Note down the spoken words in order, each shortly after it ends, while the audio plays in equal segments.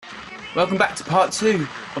Welcome back to part 2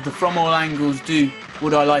 of the From All Angles Do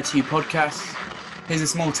Would I Lie to You podcast. Here's a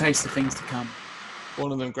small taste of things to come.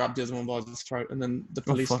 One of them grabbed the other one by the throat, and then the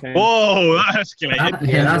police came. Whoa, that escalated.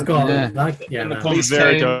 That's got... The police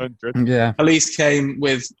Zero came, to 100. Yeah. police came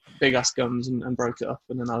with big-ass guns and broke it up,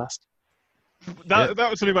 and then I left. That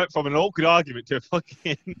was something went from an awkward argument to a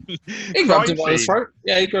fucking. He grabbed him by the throat.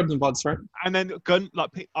 Yeah, he grabbed him by the throat. And then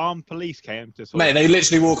armed police came to. Mate, they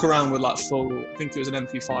literally walk around with like full. I think it was an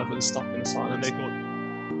MP5 with a stop in the And silence. they thought.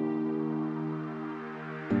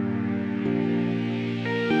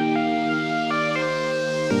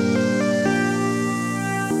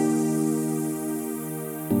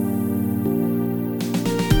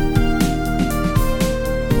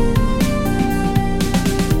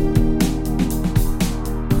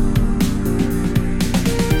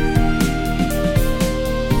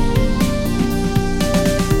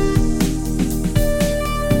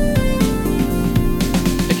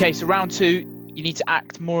 Okay, so round 2, you need to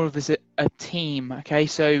act more of as a team. Okay,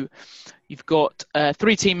 so you've got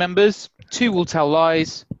 3 team members, 2 will tell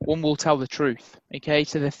lies, 1 will tell the truth. Okay,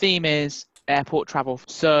 so the theme is airport travel.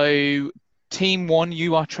 So team 1,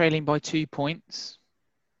 you are trailing by 2 points.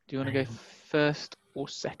 Do you want to go first or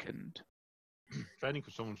second? Training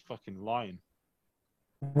because someone's fucking lying.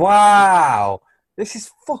 Wow. This is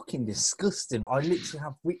fucking disgusting. I literally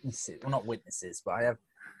have witnesses. Well, not witnesses, but I have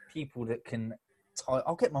people that can...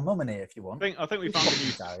 I'll get my mum in here if you want. I think we found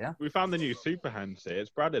the new. We found the new super hands here.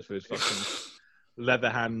 It's Bradders with his fucking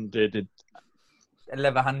leather-handed.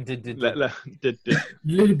 Leather-handed.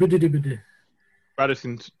 Bradders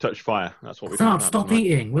can touch fire. That's what we. Stop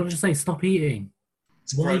eating. We'll just say stop eating.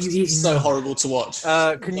 Why are you eating? It's so horrible to watch.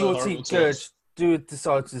 Can you all do a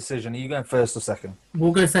decisive decision? Are you going first or second?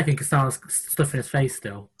 We'll go second because Sal's stuffing his face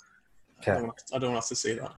still. Okay. I don't have to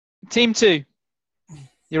see that. Team 2,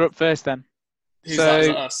 you're up first then. Who's that? Is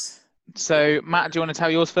that us? So Matt, do you want to tell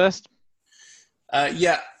yours first?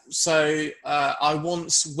 Yeah. So I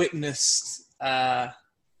once witnessed an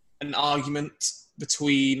argument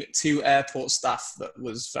between 2 airport staff that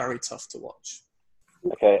was very tough to watch.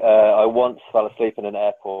 Okay. I once fell asleep in an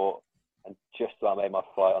airport and just about made my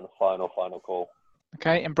flight on the final call.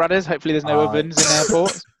 Okay, and Bradders, hopefully there's no ovens in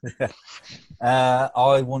airports.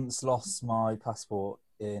 I once lost my passport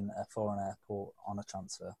in a foreign airport on a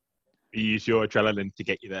transfer. You use your adrenaline to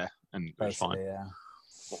get you there, and it's fine. Yeah.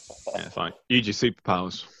 Yeah, fine. Use your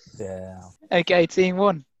superpowers. Yeah. Okay, team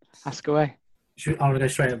 1, ask away. I'm going to go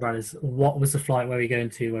straight up, brothers. What was the flight where are you going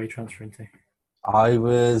to, where are you transferring to? I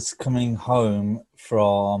was coming home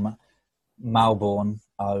from Melbourne.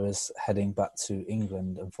 I was heading back to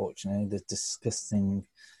England, unfortunately. The disgusting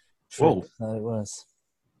trip that it was.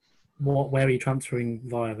 Where are you transferring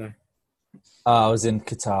via, though? I was in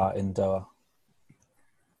Qatar, in Doha.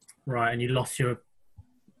 Right, and you lost your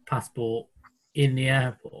passport in the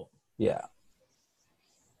airport? Yeah.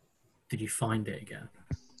 Did you find it again?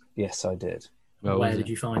 Yes, I did. Where did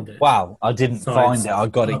you find it? Wow, I didn't find it. I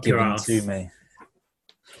got it given to me.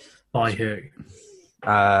 By who?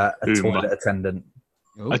 A toilet attendant.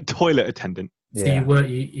 A toilet attendant? So Yeah.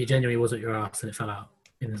 you genuinely was at your ass and it fell out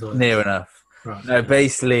in the toilet? Near enough. Right. No,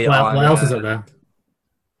 basically... What else is up there?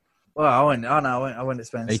 Well, I went to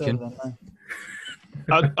Spain. Bacon.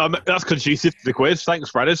 That's conducive to the quiz.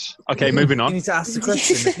 Thanks, Bradders. Okay, moving on. You need to ask the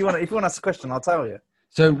question. If you want to ask the question, I'll tell you.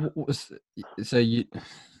 So you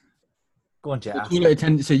Go on, Jet. toilet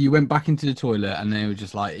attendant. So you went back into the toilet, and they were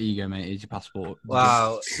just like, "Here you go, mate. Here's your passport."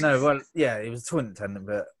 Wow. No, well, yeah, it was a toilet attendant,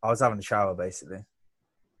 but I was having a shower basically.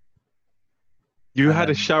 You had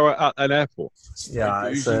a shower at an airport.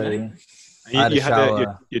 Yeah, so You had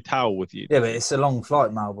your towel with you. Yeah, but it's a long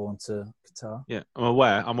flight, Melbourne to Qatar. Yeah,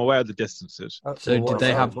 I'm aware of the distances. So did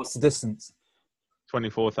they have? What's the distance?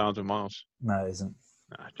 24,000 miles. No, it isn't.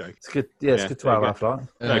 Nah, joke. It's good. Yeah, it's a good 12-hour flight.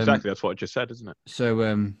 No, exactly. That's what I just said, isn't it? So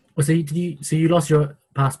Well, so you lost your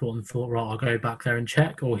passport and thought, right, I'll go back there and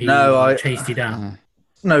check, or he chased you down?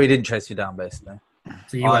 No, he didn't chase you down, basically.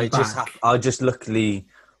 So you went back. I just luckily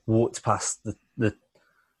walked past the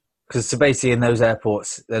because so basically in those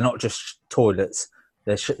airports they're not just toilets;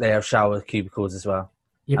 they have shower cubicles as well.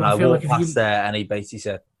 Yeah, and I walked past there, and he basically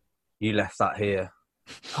said, "You left that here."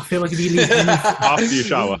 I feel like if you leave anything, after you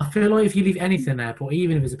shower, I feel like if you leave anything in the airport,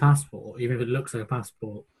 even if it's a passport, even if it looks like a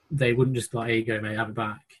passport, they wouldn't just like, "Here you go, mate, have it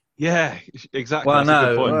back." Yeah, exactly. Well, that's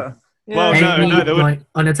a good point. no. There would... like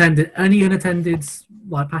unattended, any unattended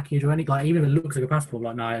like package or any like even if it looks like a passport,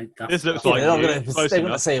 like no, that's, This looks Yeah, like they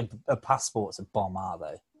wouldn't say a passport's a bomb, are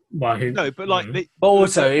they? Well, who? No, but like, But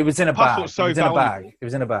also, it was in a bag. Passport's so It was in a valuable. bag. It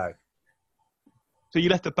was in a bag. So you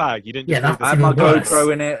left the bag. You didn't. Yeah, just that's I leave had the my worse.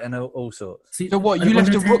 GoPro in it and all sorts. See, So what? an You left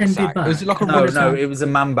a unattended rucksack? bag? Was it like a No, rucksack? it was a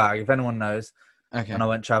man bag. If anyone knows, Okay. when I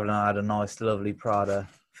went travelling, I had a nice, lovely Prada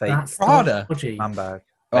fake That's Prada? dodgy. man bag.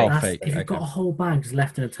 Oh, That's- fake. If you've Okay. got a whole bag just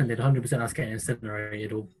left unattended, 100% that's getting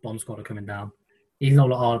incinerated or bomb squad are coming down. He's not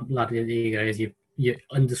like, oh, lad, here you go. Here's your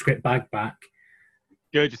undescript bag back.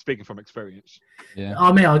 You're just speaking from experience. Yeah.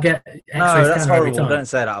 Oh, mate, I'll get X-ray No, that's scanner every horrible. time. Don't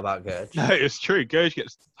say that about Gurge. No, it's true. Gurge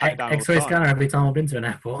gets hacked down all the X-ray time. scanner every time I've been to an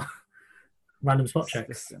airport. Random spot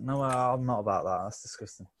checks. No, I'm not about that. That's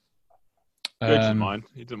disgusting. Gurge doesn't mind.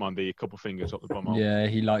 He doesn't mind the couple fingers up the bum hole. Yeah,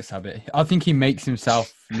 he likes habit. I think he makes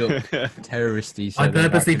himself look terroristy. So I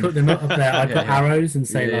that purposely can- put them up there. I put Yeah. arrows and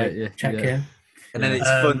say, check here. And then it's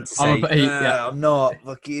Um, fun to say, yeah. I'm not.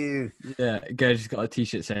 Fuck you. Yeah, Gage has got a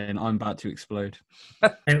T-shirt saying "I'm about to explode."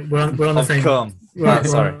 Hey, we're on the I've same. come. We're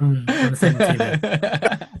Sorry. on the same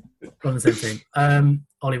team. We're on the same team.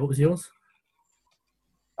 Ollie, what was yours?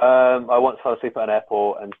 I once fell asleep at an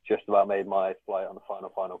airport and just about made my flight on the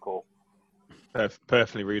final call.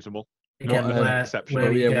 Perfectly reasonable. Again, Not, where exceptional.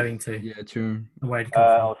 are you Yeah, going to? Yeah, to And where did you come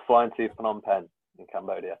I from? was flying to Phnom Penh in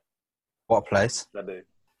Cambodia. What place? Cebu.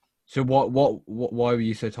 So what? Why were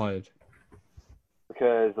you so tired?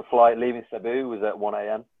 Because the flight leaving Cebu was at 1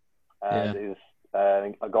 a.m. and it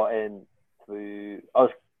was, I got in to, I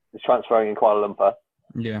was transferring in Kuala Lumpur.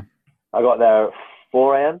 Yeah. I got there at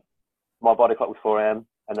 4 a.m. My body clock was 4 a.m.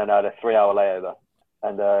 and then I had a 3-hour layover.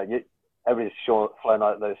 And everybody's flying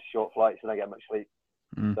like those short flights and don't get much sleep.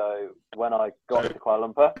 Mm. So when I got to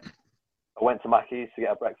Kuala Lumpur, I went to Mackey's to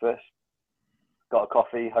get a breakfast, got a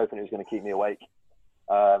coffee, hoping it was going to keep me awake.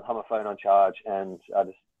 Had my phone on charge and I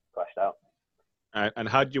just crashed out. And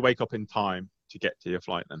how did you wake up in time to get to your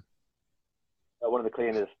flight then? One of the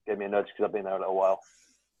cleaners gave me a nudge because I've been there a little while.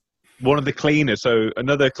 One of the cleaners, so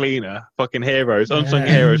another cleaner, fucking heroes, unsung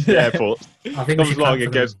heroes at the airport, I think we comes should along clap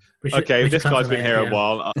and for goes, them. We should- okay, we this should clap guy's for been them, here yeah. a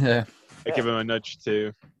while. Yeah. I give him a nudge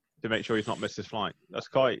to make sure he's not missed his flight. That's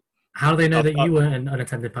quite. How do they know that you weren't an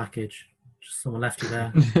unattended package? Just someone left you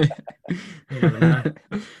there. You never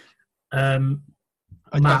know.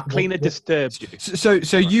 Matt, cleaner disturbs you.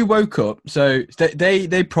 So you woke up. So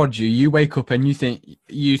they prod you. You wake up and you think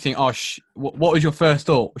oh what was your first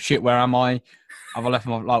thought? Shit, where am I? Have I left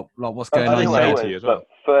my like what's going I on? think say what to it you was, as well.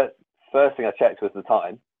 but first thing I checked was the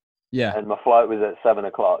time, Yeah. and my flight was at 7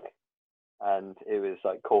 o'clock, and it was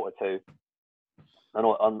like 1:45. And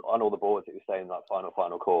on all the boards it was saying like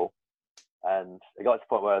final call, and it got to the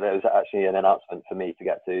point where there was actually an announcement for me to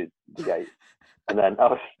get to the gate, and then I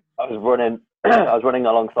was running I was running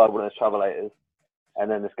alongside one of those travelators,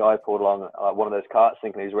 and then this guy pulled along one of those carts,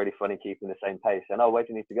 thinking he was really funny, keeping the same pace, and where do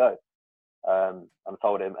you need to go? And I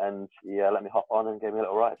told him, and he let me hop on and gave me a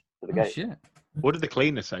little ride to the Oh, gate. shit. What did the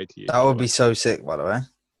cleaner say to you? That would be so sick, by the way.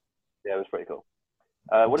 Yeah, it was pretty cool.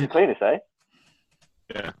 What did the cleaner say?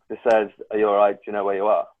 Yeah. It says, "Are you all right? Do you know where you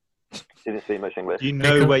are?" Didn't speak much English. Do you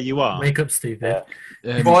know where you are? Wake up, stupid.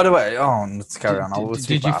 Yeah. By the way, let's carry on. I will Did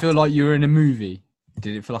speak you back feel like you were in a movie?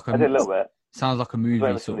 Did it feel like I did a little bit. Sounds like a Wait movie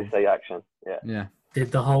until sort they of. say action. Yeah.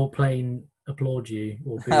 Did the whole plane applaud you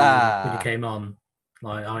or boo you when you came on,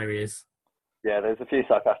 like Iris? Yeah, there's a few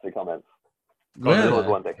sarcastic comments. Were There was there?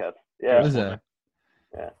 one dickhead. Yeah. Was there?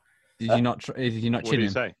 Yeah. Did you not? Did you not What chin did he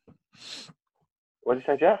him? say? What did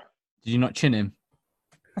you say, Jeff? Did you not chin him?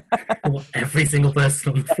 Well, every single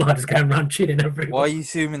person on the flight is going around cheating everyone. Why are you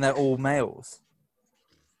assuming they're all males?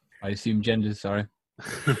 I assume genders. Sorry.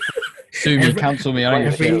 Sue me, Every- cancel me. I don't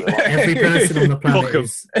give a every- shit. Every person on the planet Fuck 'em.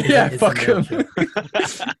 is Yeah, is fuck a male 'em. chick.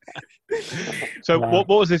 So Wow. what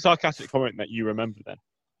was the sarcastic comment that you remember then?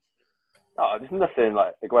 Oh, there's nothing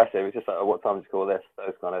like aggressive. It's just like, what time did you call this?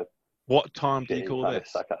 Those kind of What time do you shitty, call kind of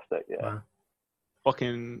this? sarcastic. Yeah. Wow.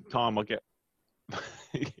 Fucking time I get I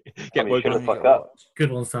mean, woken shut up. the fuck up.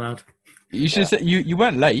 Good one, Salad. You should say you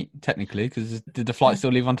weren't late technically because did the flight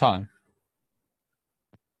still leave on time?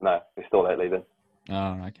 No, we're still late leaving.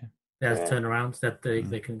 Oh, okay. There's Yeah. turnarounds that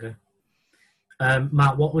they can go.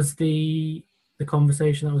 Matt, what was the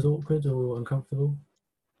conversation that was awkward or uncomfortable?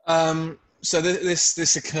 So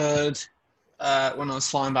this occurred when I was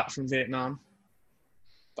flying back from Vietnam,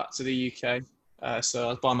 back to the UK. So I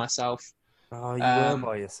was by myself. Oh, you were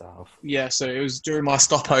by yourself. Yeah, so it was during my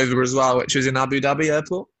stopover as well, which was in Abu Dhabi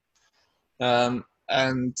airport. And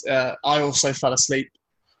I also fell asleep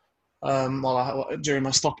during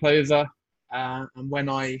my stopover. And when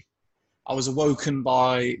I was awoken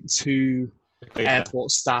by two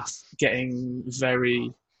airport staff getting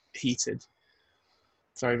very heated.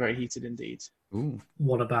 Very, very heated indeed. Ooh.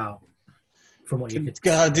 What about? From what you could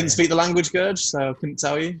I didn't speak the language, Gurge, so I couldn't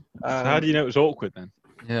tell you. How do you know it was awkward then?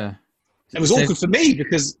 Yeah. It was awkward for me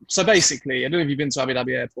because, so basically, I don't know if you've been to Abu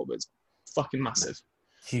Dhabi Airport, but it's fucking massive.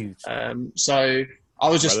 Huge. So I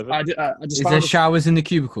was just, I just Is found there showers in the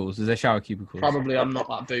cubicles? Is there shower cubicles? probably I'm not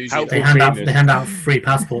that bougie. How- They hand out free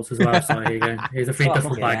passports as well. So here you go. Here's a free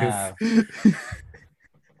duffel bag of.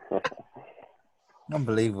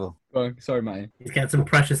 Unbelievable. Oh, sorry, Matty. He's getting some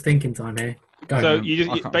precious thinking time here. Go, So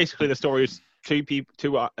man. basically the story is two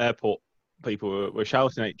airport people were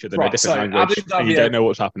shouting at each other in a Right, different so language, Abu Dhabi and you don't know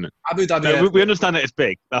what's happening. Abu Dhabi No, Airport. we understand that it's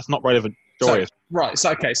big. That's not relevant. Story is. Right.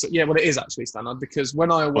 So okay. So yeah, well, it is actually standard because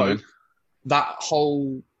when I awoke, that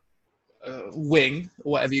whole wing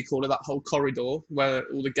or whatever you call it, that whole corridor where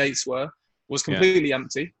all the gates were, was completely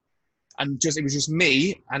empty, and it was just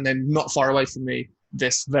me, and then not far away from me,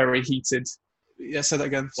 this very heated. Yeah, say that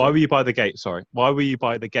again. Why were you by the gate? Sorry. Why were you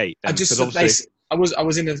by the gate? Then? I just 'Cause obviously- I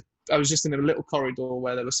was just in a little corridor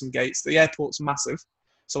where there were some gates. The airport's massive,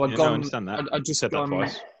 so I'd Yeah, gone. no, I understand that. I'd just Said that gone.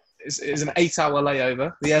 twice. It's an 8-hour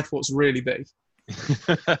layover. The airport's really big.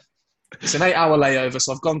 It's an 8-hour layover,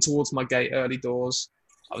 so I've gone towards my gate early doors.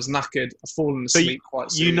 I was knackered. I've fallen So asleep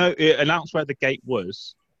quite soon. you know, it announced where the gate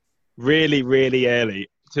was really, really early.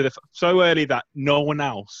 So early that no one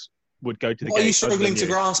else would go to the what gate. are you other struggling than to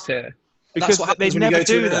you. grasp here? Because That's what they happens when you never go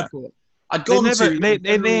to do an that. airport. I'd gone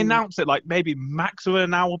They announced it like maybe maximum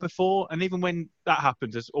an hour before, and even when that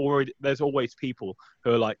happens, there's always people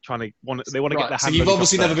who are like trying to want to get their hands. So you've on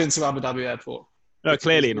obviously stuff never been to Abu Dhabi Airport. No,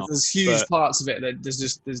 clearly not. There's huge but- parts of it that there's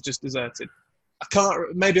just deserted. I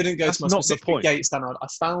can't. Maybe I didn't go That's to my not the specific point. gate stand. I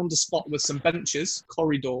found a spot with some benches,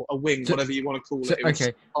 corridor, a wing, So- whatever you want to call it. It was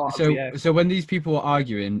Okay, part of the air. so when these people were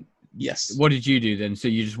arguing, Yes. what did you do then? So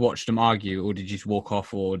you just watched them argue, or did you just walk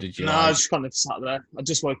off, or did you? No, I just kind of sat there. I'd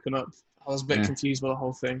just woken up. I was a bit Yeah. confused by the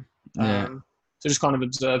whole thing. Yeah. So just kind of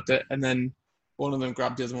observed it, and then one of them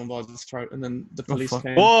grabbed the other one by the throat, and then the police fuck.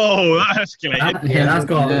 came. Whoa, that escalated. That's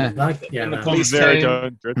got. Yeah. And the No. police Very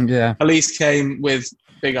came. dangerous. Yeah. Police came with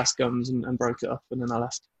big ass guns and broke it up, and then I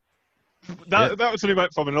left. That was something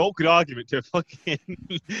went from an awkward argument to a fucking.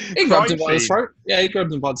 He grabbed crime him by the scene. throat. Yeah, he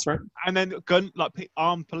grabbed him by the throat. And then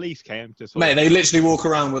armed police came to sort Mate, of, they literally walk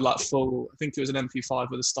around with like full. I think it was an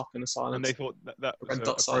MP5 with a stock and a silence. and they thought that Red was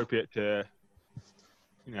dot sign. appropriate to.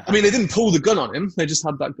 You know, I mean, they didn't pull the gun on him. They just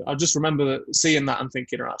had that. I just remember seeing that and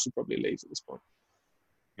thinking, I should probably leave at this point.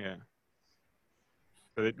 yeah.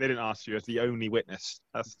 So they didn't ask you as the only witness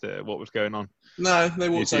as to what was going on. No, they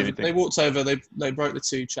walked see over. anything? They walked over. They broke the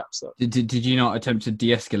two chaps up. Did you not attempt to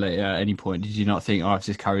de-escalate at any point? Did you not think, if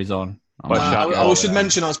this carries on? Well, shut I up. should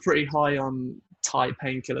mention I was pretty high on Thai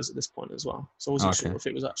painkillers at this point as well, so I wasn't Okay. sure if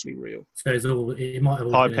it was actually real. So it's all. It might have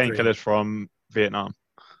all High been a dream. painkillers from Vietnam.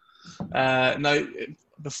 No,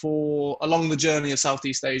 before along the journey of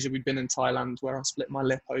Southeast Asia, we'd been in Thailand where I split my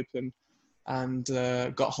lip open and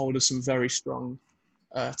got hold of some very strong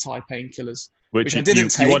Thai painkillers, which I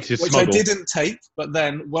didn't take. But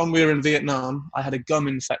then when we were in Vietnam, I had a gum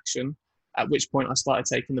infection. At which point I started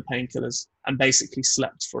taking the painkillers and basically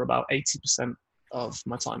slept for about 80% of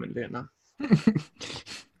my time in Vietnam.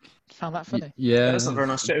 Found that funny. Yeah. That's not very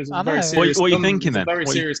nice. It was I a very know. serious. What are you gum- thinking it was a then? Very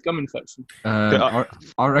What are you- serious gum infection.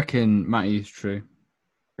 I reckon Matty's true.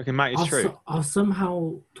 Okay, Matt, it's true. I'll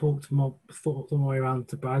somehow thought my way around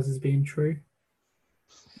to Braz as being true.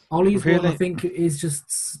 Ollie's one, I Really? think,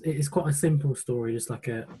 it's quite a simple story. Just like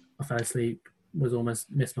I fell asleep, was almost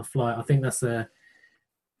missed my flight. I think that's a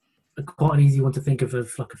quite an easy one to think of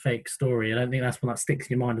as like a fake story. I don't think that's one that sticks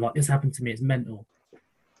in your mind. Like, this happened to me. It's mental.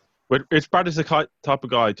 Is Brad the type of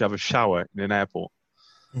guy to have a shower in an airport?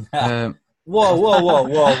 Whoa, whoa, whoa,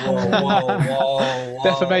 whoa, whoa, whoa.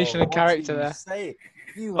 Defamation of What character are you there. saying?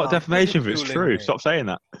 You Not are defamation, but it's ridiculing true. me. Stop saying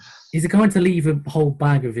that. He's the kind to leave a whole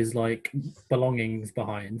bag of his like belongings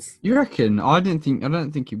behind. You reckon? I don't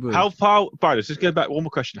think he would. How far, Brad? Let's just go back one more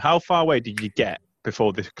question. How far away did you get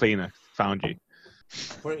before this cleaner found you?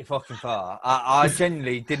 Pretty fucking far. I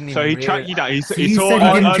genuinely didn't even. So he realize- tracked you down. So you said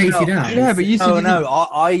he didn't chase you down? Yeah, but you said No, you no.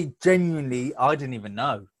 I genuinely, I didn't even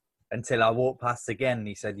know until I walked past again. And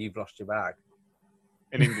he said, "You've lost your bag."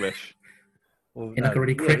 in English. Well, In like a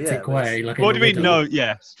really cryptic way. Like What in do a you mean? riddle. No,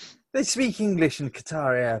 yes. They speak English in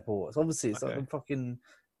Qatari airports. Obviously, it's like Okay. the fucking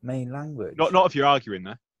main language. Not if you're arguing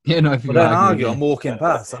there. Yeah, no. If you I don't argue, argue. yeah. I'm walking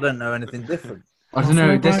past. I don't know anything different. I don't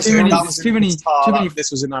know. There's too That many. That was Too many. in Qatar, Too many.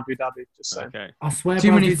 This was in Abu Dhabi. Just saying. Okay. I swear, Too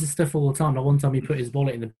Brad many- uses stuff all the time. Like one time he put his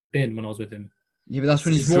wallet in the bin when I was with him. Yeah, but that's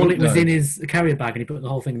when he's His wallet drunk, was though. in his carrier bag and he put the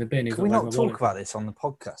whole thing in the bin. He was Can we like, not "Where's talk my about this on the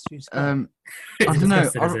podcast? Who's wallet?" I don't know.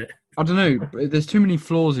 It's disgusting, is it? I don't know. There's too many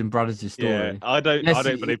flaws in Brad's story. Yeah, I don't Yes,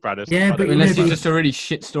 believe Brad. Yeah, but Unless No, it's but- just a really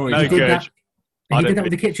shit story. No He Like, did good. that. I He don't did that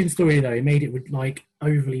with the believe- kitchen story though. He made it with like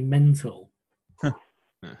overly mental. I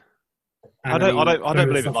And don't he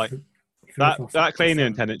believe it, threw like- If you're off That cleaning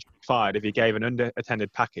 7. attendant should be fired if he gave an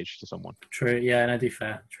underattended package to someone. True. Yeah, no, do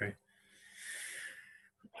fair. True.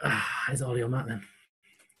 Is Ollie on that then?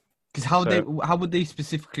 Because how would they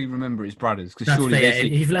specifically remember it's Bradders? Because That's surely fair. they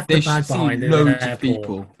If you've left they the bag should see behind in an loads of airport,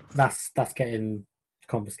 people. That's getting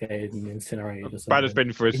confiscated and incinerated or something. Brad's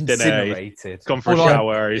been for his dinner. He's Incinerated. gone for a Or like-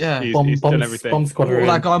 shower. He's, yeah. he's done everything. Bomb squad are Or in.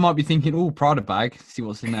 that guy might be thinking, "Oh, Prada bag. See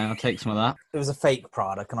what's in there. I'll take some of that." It was a fake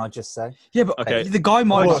Prada, can I just say? Yeah, but Okay. the guy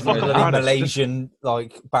might. What What, the from fuck a up, bloody Prada? Malaysian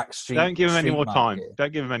backstreet. Don't give him any street more time. market.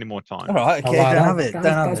 Don't give him any more time. All right, okay, Oh, wow, don't have it. that's-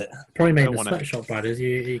 Don't have that's it. Probably made Don't the want it. sweatshop Bradders.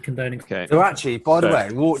 You condoning. Okay. So actually, by the So- way,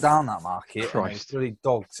 we walked down that market. And Christ. there's really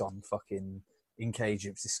dogs on fucking in cage.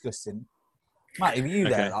 It was disgusting. Matty, were you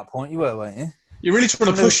there Okay. at that point? You were, weren't you? You're really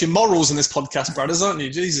trying to push your morals in this podcast, brothers, aren't you?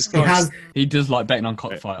 Jesus He Christ. has He does like betting on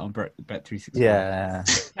cockfight on Bet365. Yeah.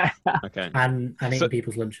 Okay. and eating So-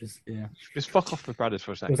 people's lunches. Just fuck off the Bradders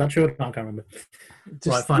for a Was second. that true? I can't remember. Just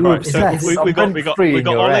Right, fine. Right. Is So it- is we it- I'm got rent-free in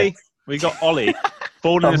your Ollie. head. We got Ollie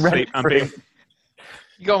falling I'm asleep and being. rent-free.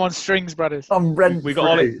 You got him on strings, Bradders. I'm rent. We got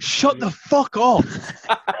Ollie. Shut the fuck off!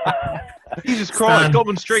 Jesus Christ, Stan, got him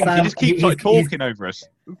on strings. He Stan, just keeps like he's- talking over us.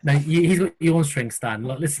 No, he's got you on string, Stan.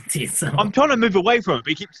 Like, listen to yourself. I'm trying to move away from it, but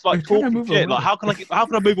he keeps like I'm trying to talking move shit. away. Like, how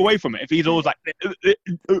can I move away from it if he's always like?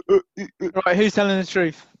 Right, who's telling the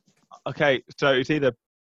truth? Okay, so it's either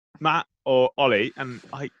Matt or Ollie, and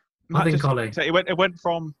Matt think just, Ollie. So it went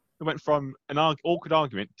from an awkward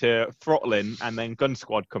argument to throttling, and then gun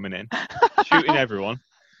squad coming in, shooting everyone,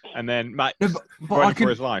 and then Matt No, but I running for can,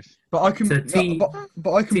 his life. but I can, So Team-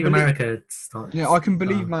 but I can Team believe. America starts. Yeah, I can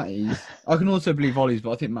believe Oh. Matty's. I can also believe Ollie's,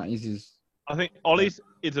 but I think Matty's is. I think Ollie's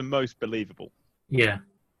is the most believable. Yeah.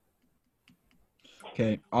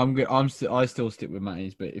 Okay, I still stick with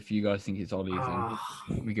Matty's, but if you guys think it's Ollie's, Ah,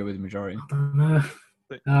 then we go with the majority. I don't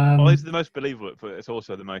know. Ollie's the most believable, but it's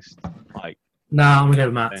also the most like. No, I'm gonna go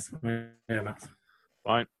with Matt. Yeah, Matt.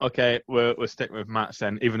 Fine. Okay, we're sticking with Matt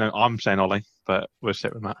then, even though I'm saying Ollie, but we'll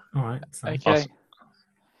stick with Matt. All right. So. Okay. Awesome.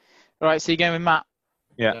 Right, so you're going with Matt.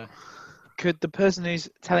 Yeah. Could the person who's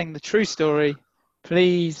telling the true story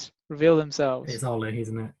please reveal themselves? It's Ollie,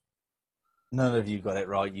 isn't it? None of you got it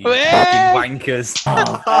right, you Hey! fucking wankers.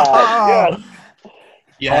 Oh,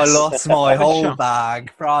 Yes. I lost my whole Shut-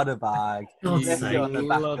 bag, Prada bag. God's Left sake. it on the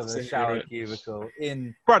back Love of to the hear shower it. cubicle.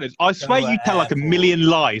 In Brothers, I swear you tell like a million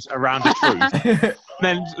lies around the truth,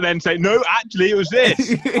 then say no. Actually, it was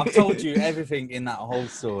this. I've told you everything in that whole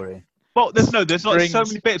story. Well, there's like so Strings.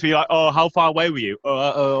 many bits where you're like, oh, how far away were you? I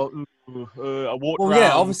walked Well, around.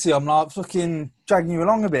 yeah, obviously I'm like fucking dragging you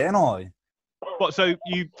along a bit, ain't I? What? So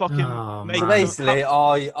you fucking Oh, made So man. basically,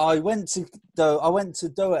 I went to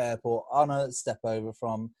Doha Airport on a step over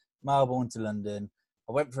from Melbourne to London.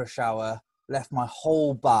 I went for a shower, left my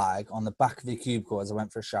whole bag on the back of the cubicle as I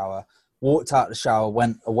went for a shower. Walked out the shower,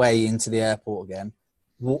 went away into the airport again.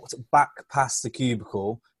 Walked back past the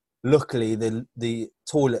cubicle. Luckily, the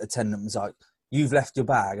toilet attendant was like, "You've left your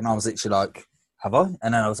bag," and I was literally like, "Have I?"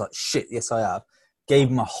 And then I was like, "Shit, yes, I have." Gave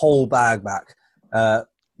him my whole bag back.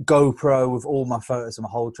 GoPro with all my photos of my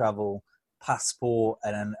whole travel, passport,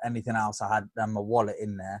 and then anything else I had, and my wallet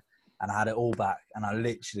in there, and I had it all back. And I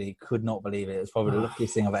literally could not believe it. It was probably the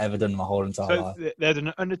luckiest thing I've ever done in my whole entire So life. there's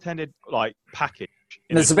an unattended like package.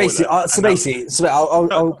 in No, the so basically, toilet,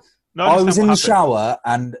 and I understand was in what the happened. shower,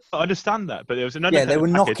 and I understand that, but there was an yeah, unattended they were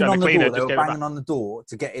package, knocking and on the cleaner door. They just were gave it banging back. on the door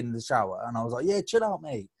to get in the shower, and I was like, "Yeah, chill out,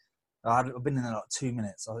 mate." I've been in there like 2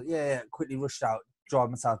 minutes. I was like, yeah, quickly rushed out, dried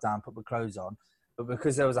myself down, put my clothes on. But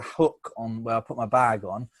because there was a hook on where I put my bag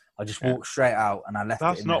on, I just walked straight out and I left it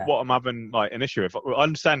That's in not there. what I'm having like an issue with. I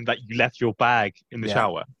understand that you left your bag in the Yeah.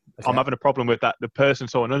 shower. Okay. I'm having a problem with that. The person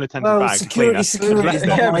saw an unattended Well, bag. security is not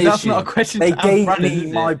Yeah, my but that's issue. not a question. They to ask gave Brandon, me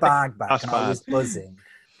is my it? bag back That's and I was bad. buzzing.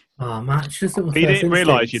 Oh, Matt, just at the He first didn't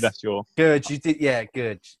realise you instance. left your. Good, you did. Yeah,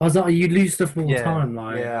 good. I was like, you lose stuff all the Yeah, time.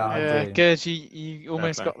 Like, yeah. I Yeah, do. good. You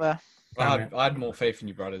almost fair. got there. I had more faith in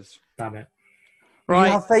you, brothers. damn it. Right.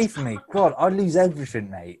 You have faith in me. God, I lose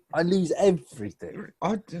everything, mate. I lose everything.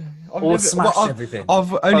 I've Or smash everything.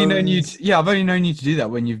 I've only known you. Phones. I've only known you to do that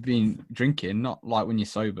when you've been drinking, not like when you're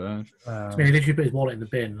sober. I mean, he literally put his wallet in the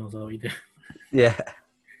bin. I was like, what you do? Yeah.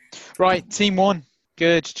 Right, team one.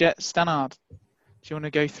 Good, Jet Stannard. Do you want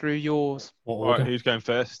to go through yours? What All right, order? who's going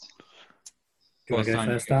first? Do you want to go Stan,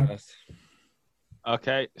 you first, go Dan? first.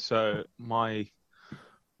 Okay, so my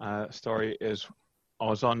story is I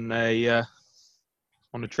was on a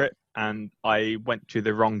trip and I went to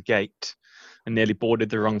the wrong gate and nearly boarded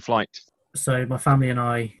the wrong flight. So my family and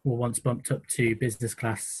I were once bumped up to business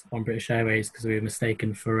class on British Airways because we were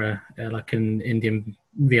mistaken for like an Indian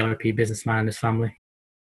VIP businessman and his family.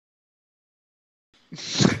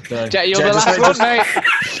 So, Jet, you're Jet, the just last wait, one,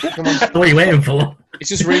 mate. Come on. What are you waiting for? He's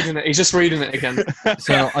just reading it. He's just reading it again.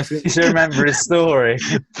 so I think You should remember his story.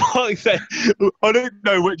 Fuck's sake. I don't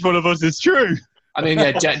know which one of us is true. I mean,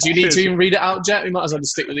 yeah, Jet. Do you need to even read it out, Jet? We might as well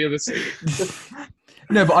just stick with the other two.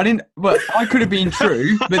 no, but I didn't. But I could have been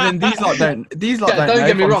true. But then these lot don't. These lot Jet, don't. don't know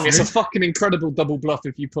get me if I'm wrong. It's a true. fucking incredible double bluff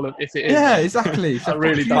if you pull it. If it is. Yeah, exactly. So I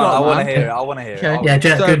really fuck you don't. lot, I want to man. hear it. I want to hear Okay. it. Yeah,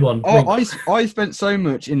 Jet, So, good one. I spent so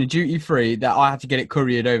much in the duty free that I had to get it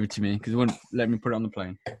couriered over to me because they wouldn't let me put it on the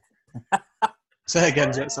plane. Say it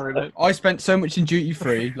again, Jet. Sorry, mate. I spent so much in duty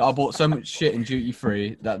free. Like, I bought so much shit in duty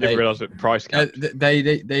free that Didn't they realise that price cap. they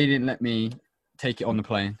didn't let me take it on the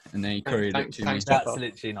plane, and they couriered it to me. Thanks, That's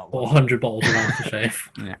literally not Or possible. 100 bottles of aftershave.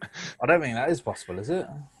 I don't think that is possible, is it?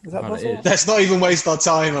 Is that Well, it possible? is. Let's not even waste our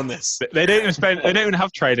time on this. They don't even spend. They don't even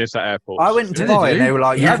have traders at airports. I went to Yeah, they buy it and do. they were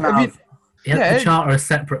like, you Yeah, can I mean, have... He had Yeah. to charter a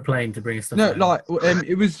separate plane to bring his stuff. No, over. like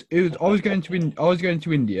it was. I was going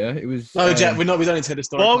to India. It was. No, Jet. We don't need to hear the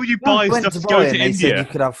story. Why would you No, buy I went stuff to to buy go it to and they said you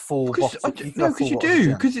India? could have full Because bottles. you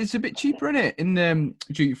do, because it's a bit cheaper in it in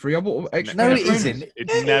duty free. I bought extra. No, it extra isn't. It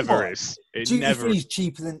Yeah, never what? is. It Duty never free is. is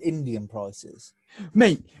cheaper than Indian prices.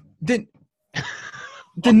 mate. Then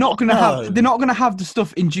they're not gonna No. have. They're not gonna have the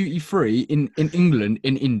stuff in duty free in England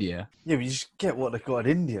in India. Yeah, but you just get what they've got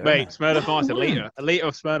in India. Mate, innit? Smirnoff Ice, No, a litre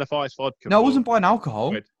of Smirnoff Ice vodka. No, I for- wasn't buying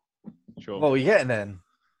alcohol. Wait. Sure. What were you getting then?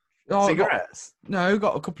 Oh, I got- Cigarettes? no,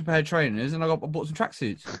 got a couple of pair of trainers, and I bought some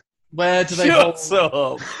tracksuits. Where do they Shut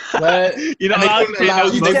hold? up. Where? You're not And they allowed wouldn't to allow have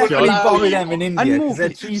you- You they mugs, wouldn't definitely John. allow buy you- them in India more- because they're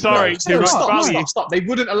cheaper. Sorry, too much value. Stop. They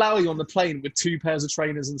wouldn't allow you on the plane with 2 pairs of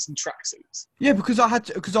trainers and some tracksuits. Yeah, because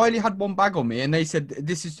I only had one bag on me, and they said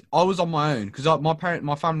this is. I was on my own because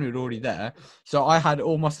my family were already there, so I had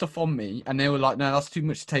all my stuff on me, and they were like, "No, that's too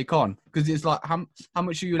much to take on." Because it's like, how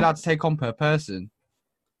much are you allowed to take on per person?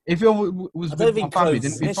 If it was I with don't my think family, clothes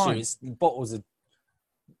then is it'd an be issue. fine. It's bottles of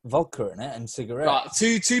vodka in it and cigarettes.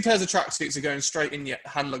 Right, two pairs of tracksuits are going straight in your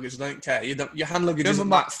hand luggage. I don't care. Your hand luggage No, isn't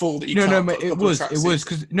but that full that you No, can't but put a it couple of was tracksuits.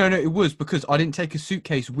 it was because I didn't take a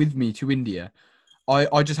suitcase with me to India.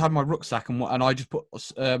 I just had my rucksack and I just put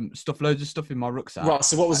loads of stuff in my rucksack. Right.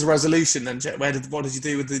 So what was the resolution then, Jet? What did you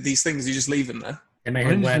do with these things? You just leave them there? They I made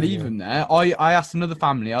didn't him just wear leave them there. I asked another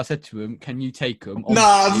family. I said to them, "Can you take them?"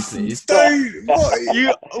 Nah, please. don't. What?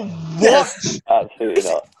 You What? Absolutely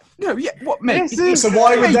not. No, yeah, what, mate? So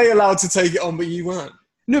why were they allowed to take it on but you weren't?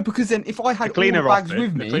 No, because then if I had The cleaner all my bags offered,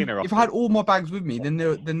 with the me, cleaner if offered. I had all my bags with me, then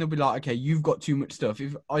they'll be like, okay, you've got too much stuff.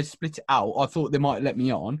 If I split it out, I thought they might let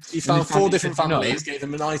me on. You And found the 4 family different said no. families, gave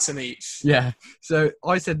them an item each. Yeah. So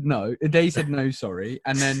I said no. They said no, sorry.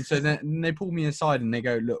 And then then they pulled me aside and they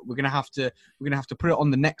go, look, we're gonna have to put it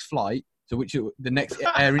on the next flight. So the next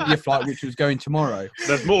Air India flight, which was going tomorrow.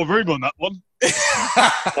 There's more room on that one.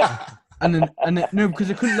 And then no, because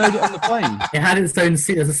they couldn't load it on the plane. It had its own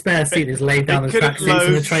seat. There's a spare seat that's laid down the They couldn't tracksuits and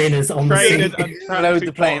the load trainers on the Trainers seat. and Load the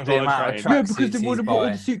tracksuit plane bottoms for the on amount of train. track- No, because Tracksuits they would have he's put all the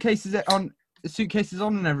buying. suitcases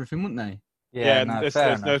on and everything, wouldn't they? Yeah, Yeah, no, there's, fair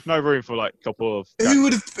there's, enough. there's no room for like a couple of. Who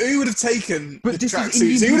would have taken But the this is tracksuits?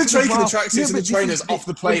 Indian Who would have people as taken well. the tracksuits No, and but the this trainers is- off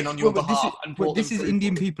the plane on your but this behalf is- and but brought this them is through?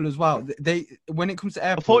 Indian people as well. They when it comes to I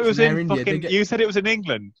airports, thought it was and Air in India. fucking. You said it was in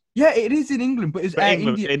England. Yeah, it is in England, but it's But Air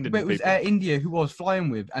England- India. Indian But it was people. Air India who I was flying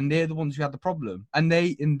with, and they're the ones who had the problem. And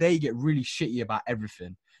they get really shitty about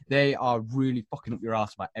everything. They are really fucking up your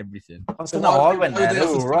ass about everything. I So don't know. why- I went why there. would They they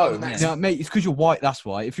were offer to right. put on the Yeah. next- No, mate, it's because you're white. That's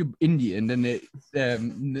why. If you're Indian, then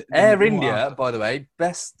Air India, by the way,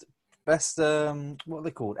 best what are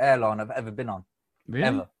they called? Airline I've ever been on. Really?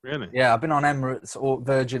 Ever. Really? Yeah, I've been on Emirates or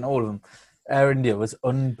Virgin, all of them. Air India was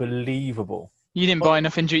unbelievable. You didn't buy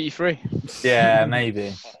enough in duty free. Yeah,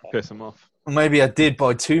 maybe. Piss them off. Or maybe I did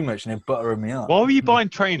buy too much and it buttered me up. Why were you buying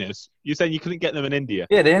trainers? You saying you couldn't get them in India?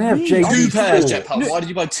 Yeah, they only have Me? JD 2 pairs, Sports. Jet Pal. Why did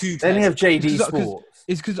you buy 2 They only pairs? have JD Because- Sports.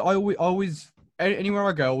 It's because I always anywhere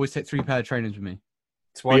I go, I always take 3 pair of trainers with me.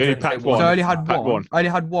 That's why You I only didn't packed take one. So I only had Pack one. one. I only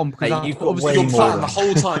had one because Mate, I, you've got obviously way Your more plan than the that.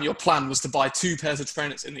 whole time, your plan was to buy 2 pairs of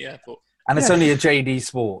trainers in the airport. And it's Yeah. only a JD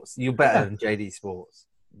Sports. You're better Yeah. than JD Sports.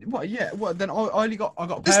 What? Yeah. What? Then I only got a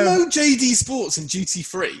There's pair. no JD Sports in duty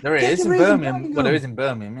free. There Yeah, is in there is in Birmingham. Birmingham. Well, there is in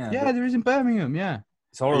Birmingham, yeah. Yeah, but there is in Birmingham. Yeah.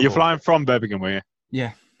 It's horrible. You're flying from Birmingham, were you?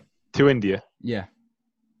 Yeah. To India. Yeah.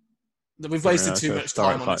 We've wasted Yeah, too so much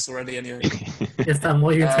start time on like- this already anyway. Just Dan,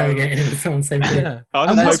 what are you interrogating him? Someone say Yeah. I was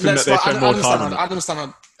And just hoping that they I spent more time on understand. that. I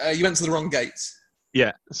understand. You went to the wrong gates.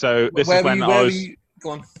 Yeah. So this Where is were when you? I Where were was. you? Go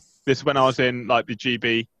on. This is when I was in like the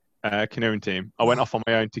GB canoeing team. I went off on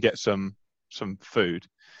my own to get some food,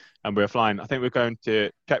 and we were flying. I think we were going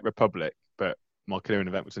to Czech Republic, but my canoeing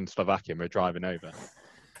event was in Slovakia. And we were driving over,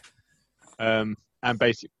 and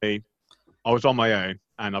basically I was on my own,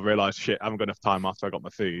 and I realised, shit, I haven't got enough time after I got my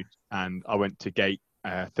food, and I went to gate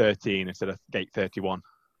 13 instead of gate 31.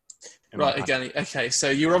 Right, again, okay. So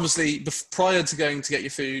you were obviously, prior to going to get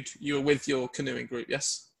your food, you were with your canoeing group,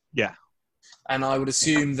 yes? Yeah. And I would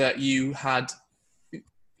assume that you'd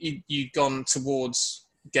gone towards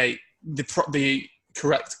gate, the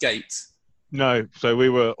correct gate. No, so we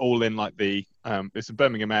were all in like it's a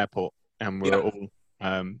Birmingham airport, and we were all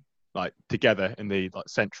like together in the like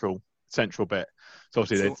central bit. So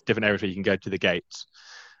obviously there's different areas where you can go to the gates.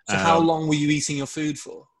 So how long were you eating your food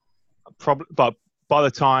for? Probably, but by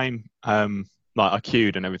the time like I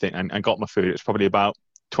queued and everything and got my food, it was probably about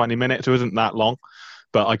 20 minutes. It wasn't that long,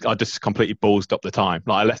 but I just completely ballsed up the time.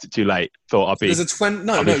 Like I left it too late. Thought I'd be. There's a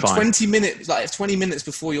 20 minutes, like 20 minutes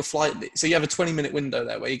before your flight. So you have a 20-minute window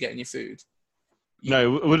there where you're getting your food.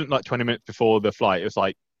 No, it wasn't like 20 minutes before the flight. It was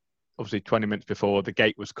like obviously 20 minutes before the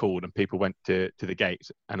gate was called and people went to the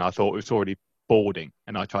gates. And I thought it was already boarding,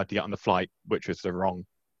 and I tried to get on the flight, which was the wrong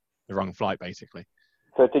flight basically.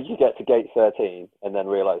 So did you get to gate 13 and then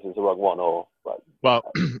realise it was the wrong one, or like?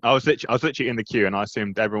 Well, I was literally in the queue, and I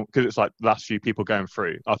assumed everyone, because it's like the last few people going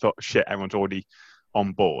through. I thought, shit, everyone's already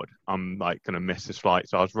on board. I'm like gonna miss this flight,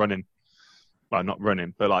 so I was running. Well, not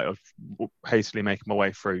running, but like I was hastily making my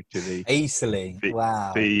way through to the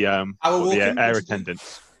wow. the air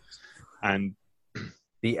attendants, and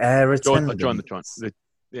the air attendants.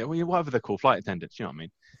 Whatever they're called, flight attendants. You know what I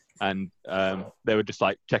mean? And they were just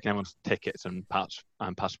like checking everyone's tickets and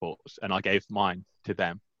passports, and I gave mine to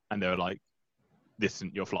them, and they were like, "This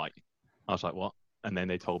isn't your flight." I was like, "What?" And then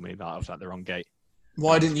they told me that I was at the wrong gate.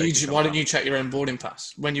 Why didn't you check your own boarding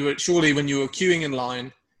pass when you were queuing in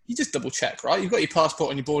line? You just double check, right? You've got your passport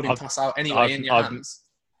and your boarding pass out anyway in your hands.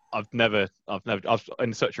 I was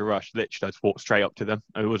in such a rush. Literally, I just walked straight up to them.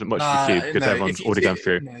 And it wasn't much of a queue because everyone's already gone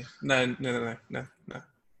through. No.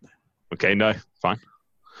 Okay, no, fine.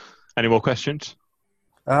 Any more questions?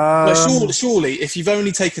 Surely, if you've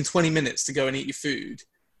only taken 20 minutes to go and eat your food,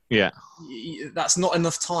 that's not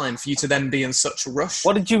enough time for you to then be in such a rush.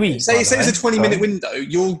 What did you eat? Say it's a 20-minute window.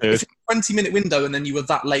 If it's a 20-minute window and then you were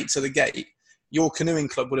that late to the gate, your canoeing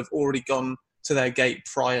club would have already gone to their gate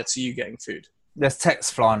prior to you getting food. There's texts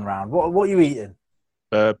flying around. What are you eating?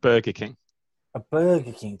 Burger King. A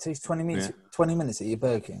Burger King. It takes 20 minutes. Yeah. 20 minutes to eat a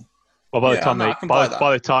Burger King. Well, by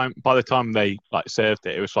the time they like served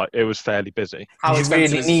it, it was fairly busy. How Did you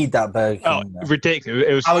really need that Burger King? Oh, ridiculous!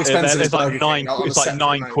 It was. How expensive is like £9? It's like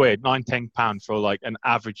 £9 for like an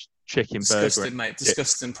average chicken burger. Disgusting, mate.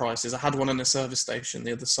 Disgusting prices. I had one in a service station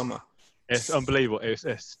the other summer. It's unbelievable. They're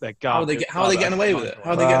how are they getting away with it?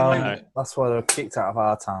 How are they getting away with it? That's why they were kicked out of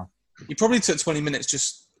our town. You probably took 20 minutes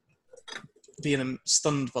just being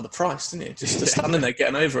stunned by the price, didn't you? Just standing there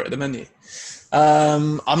getting over it at the menu.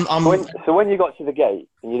 So when you got to the gate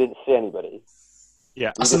and you didn't see anybody,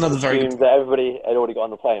 that's another very good. That everybody had already got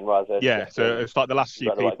on the plane, rather. So it's like the last few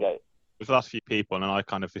people. It was the last few people, and I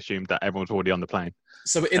kind of assumed that everyone's already on the plane.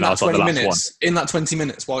 So in that 20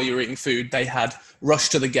 minutes while you were eating food, they had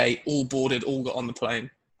rushed to the gate, all boarded, all got on the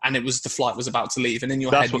plane, and the flight was about to leave. And in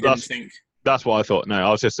your head, you didn't think. That's what I thought. No,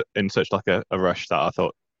 I was just in such like a rush that I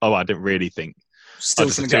thought, I didn't really think. Still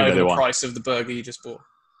trying to get over the price of the burger you just bought.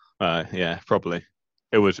 Yeah, probably.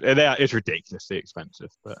 It's ridiculously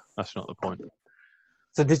expensive, but that's not the point.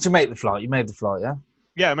 So did you make the flight? You made the flight, yeah?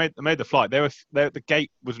 Yeah, I made the flight. The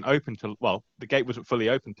gate wasn't open the gate wasn't fully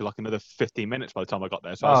open till like another 15 minutes by the time I got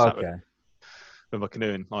there. So I sat with my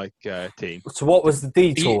canoeing team. So what was the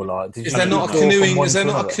detour like? Is there not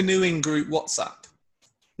a canoeing group WhatsApp?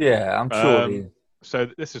 Yeah, I'm sure. So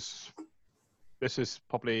this is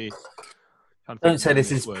probably. Don't say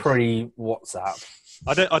this is pre-WhatsApp.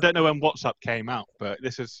 I don't know when WhatsApp came out, but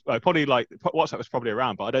this is probably like WhatsApp was probably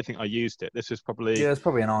around, but I don't think I used it. This is probably it's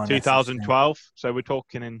probably an 2012. So we're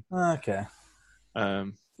talking in we're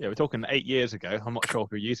talking 8 years ago. I'm not sure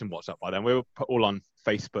if we were using WhatsApp by then. We were all on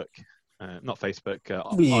Facebook, not Facebook.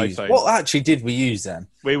 iPhone. What actually did we use then?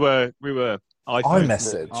 We were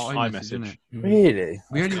iMessage. iMessage. Really?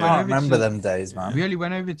 I can't remember them days, man. We only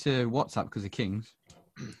went over to WhatsApp because of Kings.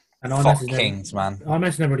 And Fuck Kings, man.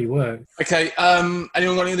 iMessage never really worked. Okay.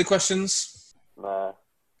 Anyone got any other questions? Nah.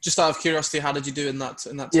 Just out of curiosity, how did you do in that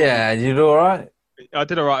time? Yeah, you did all right. I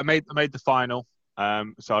did all right. I made the final.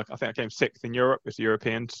 So I think I came 6th in Europe as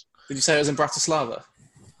Europeans. Did you say it was in Bratislava?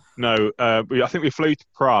 No, I think we flew to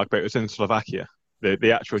Prague, but it was in Slovakia.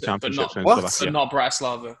 The actual championships in Slovakia. But not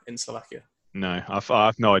Bratislava in Slovakia. No, I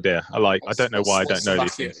have no idea. I don't know why I don't know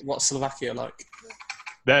these things. What's Slovakia like?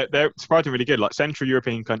 They're surprisingly really good. Like Central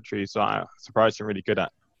European countries are surprisingly really good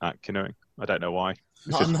at canoeing. I don't know why.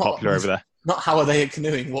 It's just popular over there. Not how are they at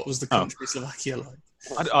canoeing. What was the country Slovakia like?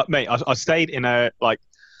 Mate, I stayed in a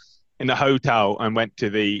hotel and went to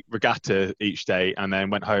the regatta each day, and then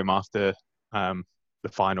went home after the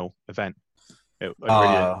final event. It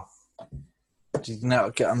really, Did you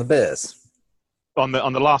not get on the beers? on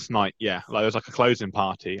the last night, yeah, like there was like a closing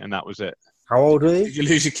party, and that was it. How old were Did you? you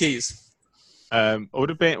lose your keys? It would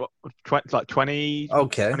have been like 20,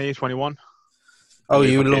 Okay. 20, 21. Oh,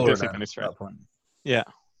 you were Okay, Laura just then, thinking at this through. that point. Yeah.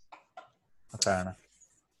 Fair enough.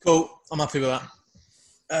 Cool. I'm happy with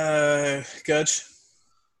that. Gurge,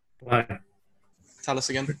 Right. tell us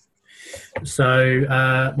again. So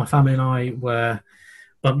my family and I were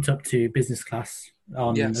bumped up to business class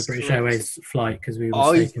on Yes, the British correct. Airways flight because we were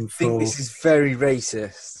I mistaken think for. this is very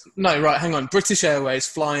racist. No, right. Hang on. British Airways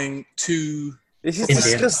flying to This is India.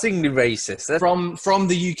 disgustingly racist. from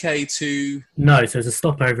the UK to. No, so it's a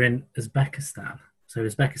stopover in Uzbekistan. So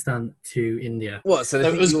Uzbekistan to India. What? So, they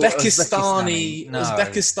So think you're Uzbekistani No.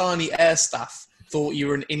 Uzbekistani air staff thought you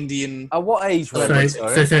were an Indian. At what age were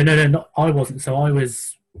So, you? no, I wasn't. So I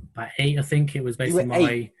was about 8, I think. It was You basically were my.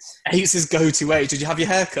 8. Eight's his go-to age. Did you have your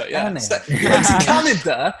haircut? Yeah. Annie. So you went to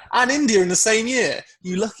Canada and India in the same year.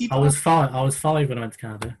 You lucky. I was 5. I was 5 when I went to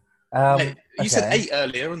Canada. Wait, you said okay. 8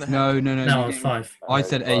 earlier. On the No. No, I was 5. I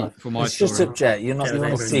said 8 for my Shut story. up, Jet. You're not Yeah, the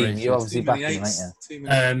very, on very team. racist. You're obviously Too backing, many ain't eights. you? Too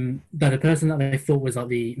many. No, the person that they thought was like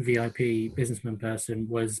the VIP businessman person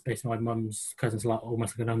was basically my mum's cousin's, like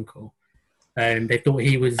almost like an uncle. They thought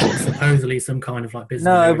he was supposedly some kind of like business.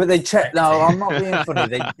 No, but they check. No, I'm not being funny.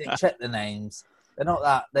 They check the names. They're not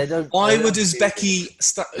that. They don't. Why they would don't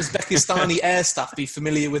Uzbekistani air staff be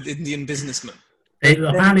familiar with Indian businessmen? They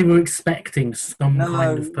apparently were expecting some No,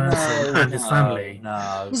 kind of person and his family.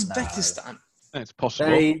 No, Uzbekistan. It's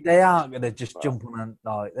possible. They aren't gonna just jump on and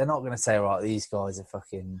like. They're not gonna say, right, these guys are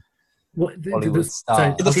fucking. What, Hollywood star. so, The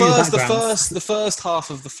I'll The give you background. first half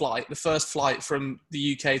of the flight, the first flight from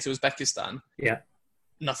the UK to Uzbekistan. Yeah.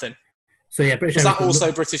 Nothing. So yeah, British Was that Airways.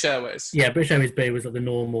 also British Airways? Yeah, British Airways B was like the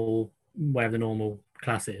normal, where the normal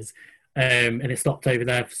class is, and it stopped over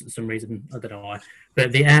there for some reason. I don't know why.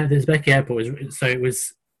 But the Uzbeki airport was so it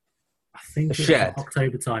was. I think it was shed.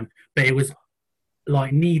 October time, but it was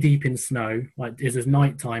like knee deep in snow. Like it was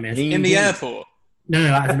night time. In the airport? No,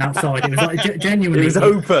 as in outside. It was like genuinely. It was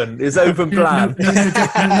open. It was open plan.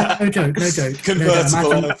 No joke.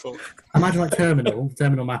 Convertible Imagine, airport. imagine like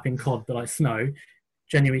terminal map in COD, but like snow.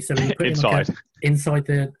 Genuinely, so when you put inside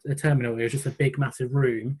the terminal, it was just a big, massive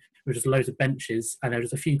room with just loads of benches, and there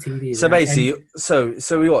was just a few TVs. So basically, so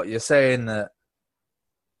what you're saying that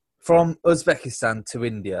from Uzbekistan to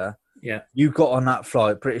India, yeah, you got on that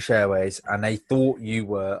flight, British Airways, and they thought you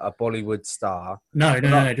were a Bollywood star. No,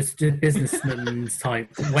 just businessman's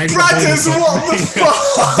type. Braggers, what the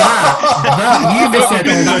fuck? That you just said,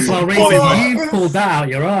 oh, that's well racist. You pulled that out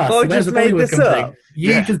your ass. I Where's just the made Bollywood this come up. from?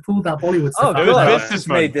 You just pulled that Bollywood stuff Oh, It out. was God, I a just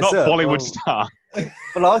businessman, made this not up. Bollywood Oh. star.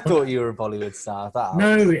 Well, I thought you were a Bollywood star. That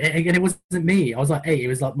No, again, it wasn't me. I was like 8. It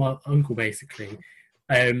was like my uncle, basically.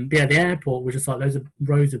 Yeah, the airport was just like those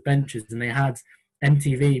rows of benches, and they had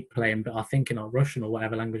MTV playing, but I think in like Russian or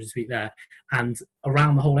whatever language you speak there. And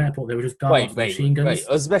around the whole airport, there were just guards with machine guns.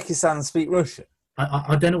 Uzbekistan speak Russian.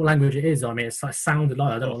 I don't know what language it is. I mean, it's like sounded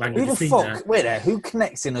like I don't know what language Who you the speak fuck? there. Wait there. Who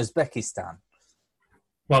connects in Uzbekistan?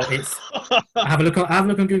 Well, it's have a look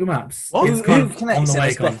on Google Maps. Who, It's kind who of on connects the in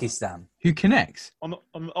way, kind of. Uzbekistan? Who connects?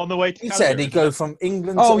 On the way to You Canada, said he'd isn't go it? from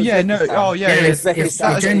England Oh, to yeah, no. Uzbekistan. Oh, yeah, Yeah, yeah. it's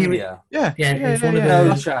Uzbekistan to genuine- India. Yeah, Yeah, it's one of No,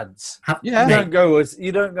 the. Chads. Yeah.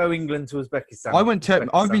 You don't go England to Uzbekistan. I've been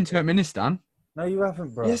to Turkmenistan. No, you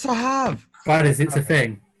haven't, bro. Yes, I have. Brothers, it's a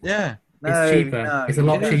thing. Yeah. No, it's cheaper. no, It's a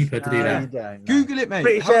lot you don't. cheaper to do No, that. you don't, no. Google it, mate.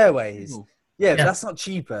 British How- Airways. Yeah, but Yeah. that's not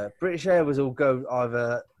cheaper. British Airways will go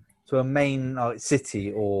either to a main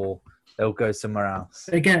city or they'll go somewhere else.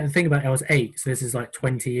 Again, the thing about it, I was 8, so this is like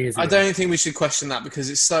 20 years ago. I don't think we should question that because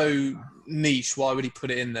it's so niche. Why would he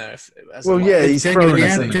put it in there? As Well, yeah, he's throwing Genuinely,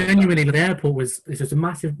 us the in. genuinely, the airport was it's just a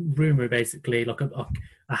massive room, basically, like a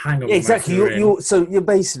hangar. Yeah, exactly. room. You're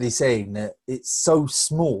basically saying that it's so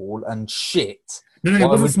small and shit. No, it Why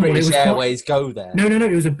wasn't would small. It British was quite, Airways go there? no.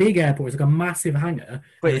 It was a big airport. It was like a massive hangar.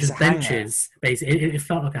 But It was it's just a hangar. benches. Basically, it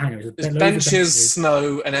felt like a hangar. It was There's loads of benches,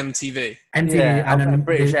 snow, and MTV. MTV, Yeah, and then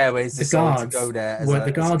British the, Airways the decided guards to go there. As were a,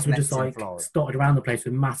 the guards as a were just connecting like flight. dotted around the place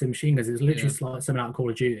with massive machine guns. It was literally like something out of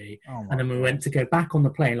Call of Duty. Oh my And then we God. went to go back on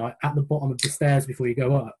the plane, like at the bottom of the stairs before you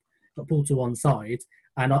go up, got pulled to one side.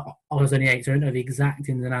 And I was only 8, so I don't know the exact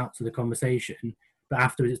ins and outs of the conversation. But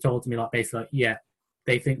afterwards, it's told to me, like, basically, like, yeah,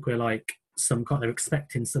 they think we're like they're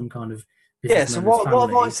expecting some kind of. Yeah, so what have I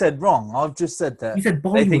family. said wrong? I've just said that You said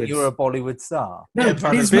they think Bollywood. you're a Bollywood star. No, Yeah,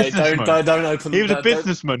 brothers, business- mate, don't open. He was a don't-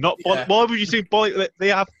 businessman, not. Yeah. Why would you think they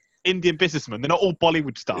have Indian businessmen. They're not all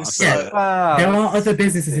Bollywood stars. Yeah. Wow. There are other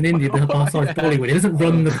businesses in India that are besides Bollywood. It doesn't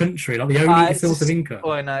run the country. Like the only It's source of just- income.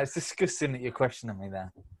 Oh no, it's disgusting that you're questioning me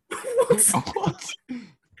there. What?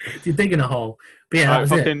 You're digging a hole. But yeah, that Right,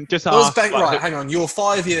 was it. fucking just Uzbek, ask. right, hang on. You're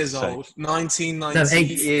 5 years Sake. old. No, 1990.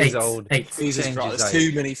 8 years eight, old. 8. Jesus Changes Christ, there's age.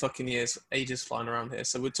 too many fucking ages flying around here.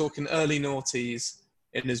 So we're talking early noughties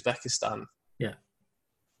in Uzbekistan.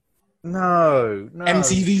 No.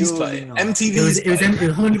 MTV's surely play. not. MTV's It was play.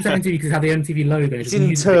 100% MTV because it had the MTV logo. It's a in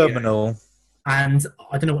music video. Terminal. And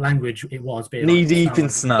I don't know what language it was, but it Knee like, deep sounded in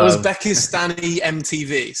like- snow. Uzbekistani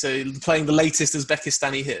MTV. So playing the latest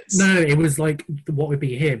Uzbekistani hits. No, it was like what would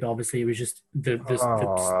be here, but obviously it was just the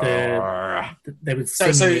they would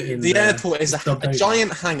So, sing it in the airport is dubbed a over.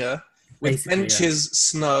 giant hangar with Basically, benches,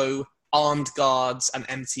 snow, armed guards, and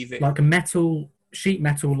MTV. like a sheet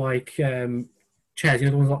metal chairs, you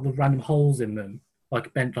know, the ones like with random holes in them,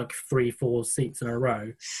 like bent like 3-4 seats in a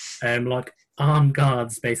row, like armed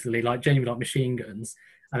guards basically, like genuinely like machine guns.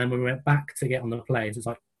 And then when we went back to get on the planes, it's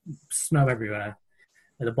like snow everywhere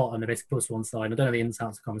at the bottom. They basically put us to one side. I don't know the ins and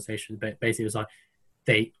outs of the conversation, but basically it was like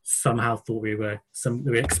they somehow thought we were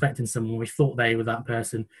expecting someone. We thought they were that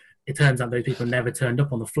person. It turns out those people never turned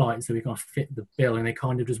up on the flight, so we can't fit the bill, and they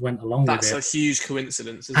kind of just went along That's with a it. huge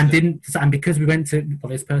coincidence, isn't And it? because we went to,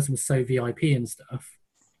 well, this person was so VIP and stuff,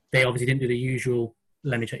 they obviously didn't do the usual,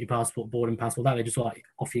 let me check your passport, boarding passport, that. They just like,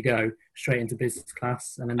 off you go, straight into business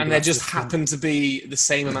class. And And there just happened to be the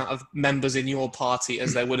same amount of members in your party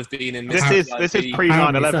as there would have been in This Mr. is VIP. pre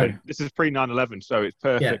 9/11. so. This is pre 9/11, so it's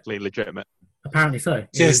perfectly legitimate. Apparently so. It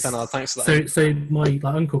Cheers, was- Stanard. Thanks for that. So my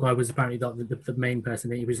uncle guy was apparently the main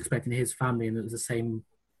person that he was expecting his family, and it was the same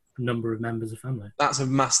number of members of family. That's a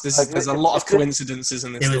there's a lot of coincidences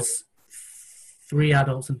in this It story. was 3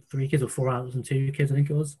 adults and 3 kids, or 4 adults and 2 kids, I think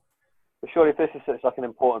it was. But surely, if this is such like an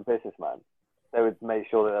important businessman, they would make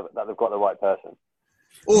sure that they've got the right person.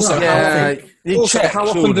 Also, Well, Yeah, you check,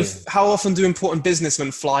 surely. how often do important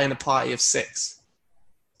businessmen fly in a party of 6?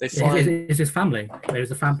 They fly. It's his family. There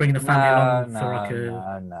was bringing the family along for like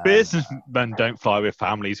a. no. Businessmen don't fly with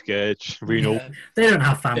families, Gurge. Renal. Yeah. They don't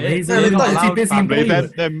have families. No, they They're don't. too busy in Family,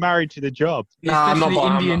 Bollywood. they're married to the job. Nah, I'm not- Especially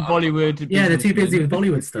I'm Indian not- Bollywood. Yeah, they're too busy businessmen.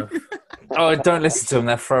 with Bollywood stuff. Oh, don't listen to them.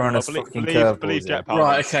 They're throwing us Believe- fucking believe curveballs. Jet here. Pal.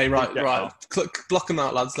 Right, okay, right. Jetpal. Block them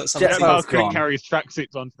out, lads. Let's have Jetpal. a Jetpal Jetpal's couldn't gone. carry his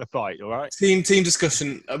tracksuits onto the fight, all right? team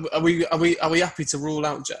discussion. Are we happy to rule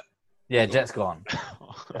out Jet? Yeah, Jet's gone.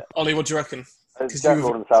 Ollie, what do you reckon? 'Cause Jack you-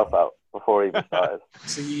 ruled himself out before he even started.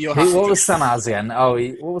 So you're happy What to- was Sanaz again? Oh,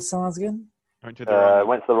 what was Sanaz again? Went to the wrong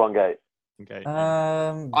Went to the wrong gate. gate.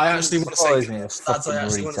 I actually want to say, surprised me, a lads, I fucking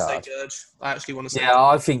actually want to say retard. Gurge. I actually want to say. Yeah,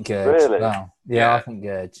 I think Gurge. Really? Wow. Yeah, Yeah. I think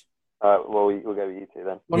Gurge. Well, we'll go with you two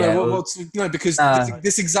then. Well, Yeah, no, well- no, because Nah.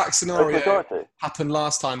 this exact Where's scenario majority? happened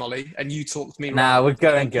last time, Ollie, and you talked me right. Nah, we're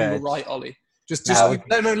going You were Gurge. right, Ollie. Just Nah,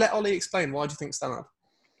 let Ollie explain. Why do you think Stanard?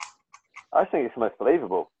 I think it's the most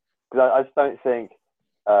believable because I just don't think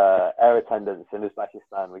air attendants in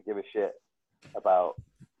Uzbekistan would give a shit about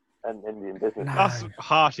an Indian business. Nah. That's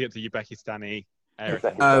harsh to Uzbekistani air Uzbekistan.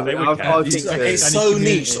 attendants. They would I care. think so. It's Pakistani so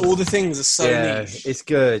community. niche. All the things are so Yeah, niche. it's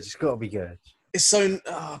Gurge. It's got to be Gurge. It's so.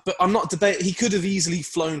 But I'm not debating. He could have easily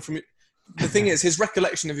flown from. The thing is, his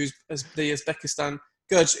recollection of the Uzbekistan.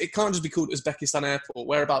 Gurge, it can't just be called Uzbekistan Airport.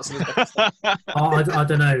 Whereabouts in Uzbekistan? I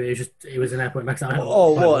don't know. It was an airport in Mexico. I don't know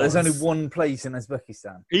Oh, it what? There's was. only one place in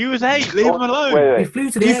Uzbekistan. He was 8. Leave him alone. Wait, We wait.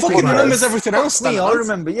 flew to the He airport. fucking man. remembers everything else. Fuck me, I Stanard.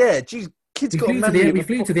 remember. Yeah, geez, kids We got a flew, memory. we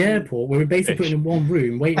flew to the airport. We were basically put in one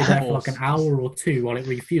room, waited there for like an hour or two while it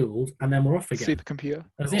refueled, and then we're off again. Supercomputer.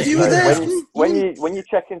 That's If it. you were No, there, when you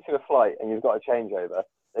check into a flight and you've got a changeover,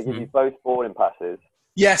 they give you both boarding passes.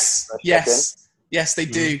 Yes, Let's yes, they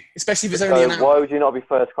do. Especially if it's So only an hour. why would you not be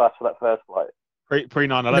first class for that first flight? Pre 9/11.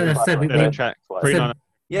 No, I said we- They don't we- check. I Pre said- 9/11.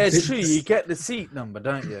 Yeah, it's This- true. You get the seat number,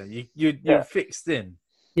 don't you? You're Yeah. fixed in.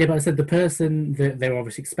 Yeah, but I said the person that they were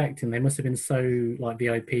obviously expecting, they must have been so like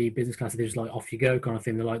VIP business class. They're just like off you go kind of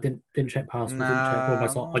thing. They're like didn't check passport, didn't check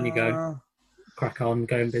almost like on you go, crack on,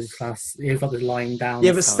 go in business class. It was like this lying down.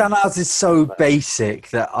 Yeah, but style. Stanaz is so basic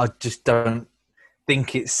that I just don't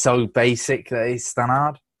think it's so basic that it's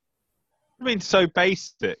Stanard. I mean, so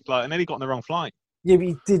basic. Like, I nearly got on the wrong flight. Yeah, but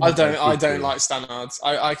he did. I don't like standards.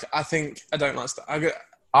 I think I don't like standards.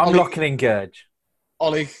 I'm Ollie- locking in Gurge.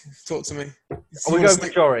 Ollie, talk to me. We go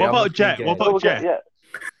majority. What I'm about locking Jet? in What Gurge. about Jet?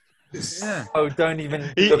 Yeah. Yeah. Oh, don't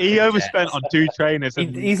even. He look at Jet. overspent on 2 trainers.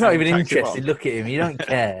 And, He's not even and taxi interested. bob. Look at him. You don't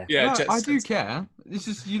care. Yeah, No, Jet's- I do care. It's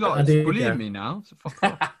just you I lot do are bullying care. me now. So fuck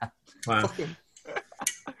off. Wow. Fuck 'em.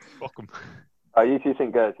 Fuck 'em. You two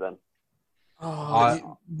think Gurge then?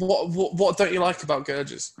 Oh, what don't you like about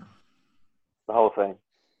Gurges? The whole thing.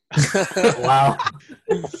 Wow.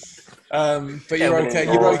 But Yeah,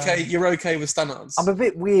 you're well, okay. You're okay with Stannard's. I'm a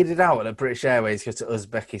bit weirded out at British Airways go to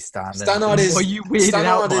Uzbekistan. Stannard is. Are you weirded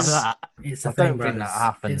out by Stannard is. that? It's a I thing, don't think brothers. that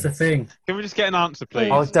happens. It's a thing. Can we just get an answer,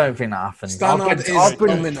 please? I don't think that happens. Stannard is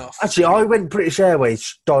dumb enough. Actually, I went British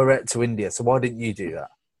Airways direct to India, so why didn't you do that?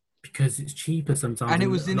 Because it's cheaper sometimes. And it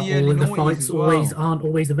was in not the all early of the 90s flights as well. aren't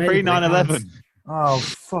always available. Pre 9/11. Oh,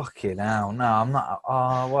 fucking hell. No, I'm not.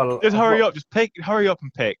 Well, Just hurry up. Just pick. Hurry up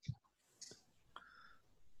and pick.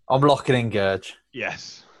 I'm locking in Gurge.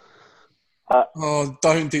 Yes. Oh,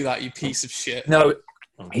 don't do that, you piece of shit. No,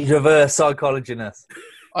 he's reverse psychologist.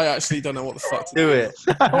 I actually don't know what the fuck to Do it.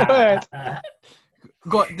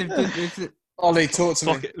 Ollie, talk to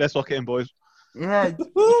me. Let's lock it in, boys. Yeah,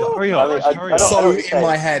 Hurry up. I mean, just hurry I up. don't- So what in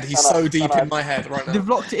my head. He's so deep Stannard. in my head right now. they've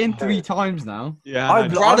locked it in 3 times now. Yeah.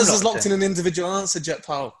 I've- Brothers I'm has locked locked in an individual answer, Jet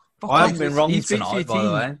Pal. I haven't been wrong He speaks for your tonight, by the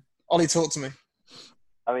team. way. Ollie, talk to me.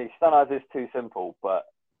 I mean, Stannard is too simple, but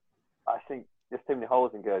I think there's too many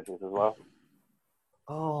holes in Gurges as well.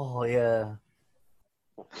 Oh, yeah.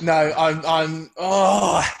 No, I'm.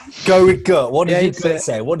 Oh, Go with gut. What did Yeah, your it's gut a-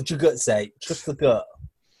 say? What did your gut say? Trust the gut.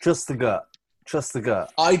 Trust the gut. Trust the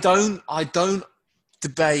gut. I don't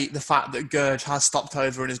debate the fact that Gurge has stopped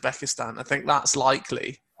over in Uzbekistan. I think that's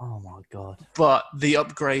likely, Oh, my God. but the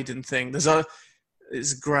upgrading thing,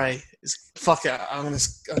 it's grey. Fuck it. I'm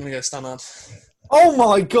gonna go Stannard. Oh,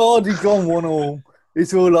 my God. He's gone 1-1.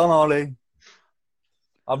 It's all on Ollie.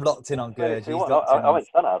 I'm locked in on Gurge. See He's what? locked in I on. went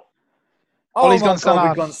Stannard. Oh, Ollie's my gone God, Stannard.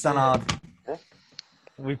 we've gone Stannard. Yeah.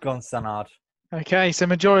 We've gone Stannard. Okay, so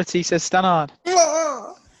majority says Stannard.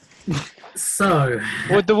 So,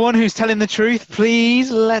 Would the one who's telling the truth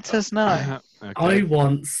please let us know? I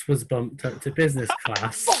once was bumped up to business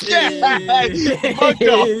class. Mugged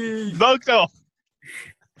off. Mugged off.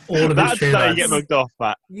 All of it's That's true. how you lads. get mugged off,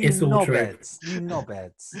 Matt. You It's all true. knobheads. You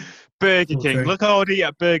knobheads. Burger All King. true. Look how old he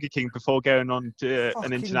at Burger King before going on to an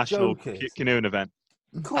Fucking international jokers. canoeing event.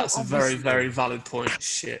 That's a very, very valid point.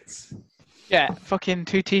 Shit. Yeah, fucking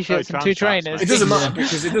 2 t-shirts Oh, and 2 trans fats, trainers. It doesn't matter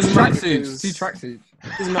because it doesn't matter. Tracksuits. 2 because- tracksuits.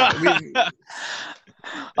 it doesn't matter.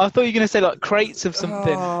 I thought you were going to say like crates of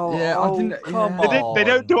something. Oh, Yeah, I didn't- come yeah. They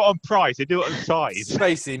don't do it on. on price. They do it on size.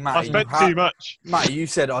 Basically, I Matt, spent too much. Matty, you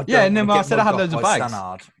said I don't Yeah, no, wanna but I get said I had mugged loads of off by bags.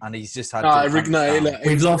 Stannard, and he's just had. No, to Rick, no, down. look, it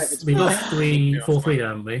We've was lost never- 4-3,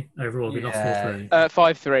 haven't we? Overall, we lost Yeah. 4-3.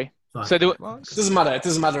 5-3. Fine. So the It doesn't matter. It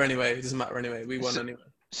doesn't matter anyway. It doesn't matter anyway. We won anyway.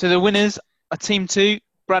 so the winners are Team 2,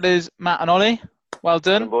 Bradders, Matt and Ollie. Well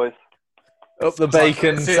done. Boys. Up the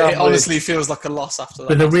bacon. It sandwich. honestly feels like a loss after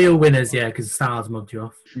But that. the real winners, yeah, because Stars mugged you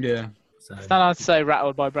off. Yeah. So. Stannard's so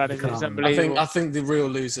rattled by Bradders, it's Can't. unbelievable. I think the real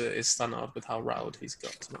loser is Stannard with how rattled he's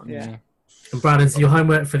got tonight. Yeah. And Brothers, your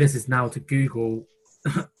homework for this is now to Google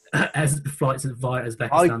as flights via Uzbekistan.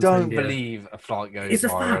 I to don't India. believe a flight goes It's a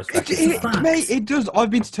via fact. Uzbekistan. Mate, it does. I've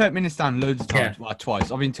been to Turkmenistan loads of times. Yeah. Well,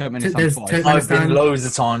 twice. I've been to Turkmenistan There's twice. Turkmenistan- I've been loads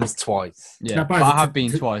of times twice. Yeah, No, but but I have to-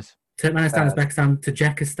 been to- twice. Turkmenistan, Uzbekistan,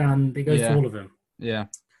 Tajikistan, it goes Yeah. to all of them. Yeah.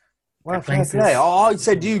 Well, That fair places- play. I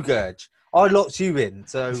said you, Gurge. I locked you in,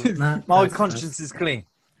 so Nah, my that's- conscience is clean.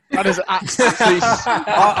 Bradders are absolutely...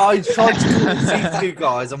 I tried to convince these 2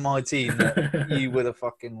 guys on my team that you were the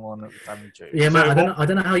fucking one that was telling the truth. Yeah, Matt, I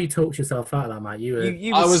don't know how you talked yourself out of that, Matt. You were...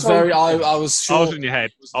 You I were was so- very. I was sure. I was in your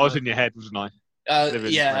head. I was in your head, wasn't I?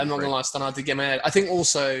 living Yeah, I'm not rent-free. gonna lie, Stannard did get my head. I think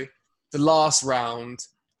also the last round,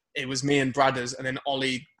 it was me and Bradders, and then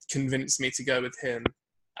Ollie convinced me to go with him,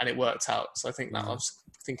 and it worked out. So I think that I was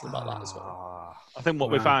thinking about that as well. I think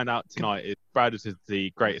what we Wow. found out tonight is Bradders is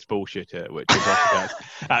the greatest bullshitter, which is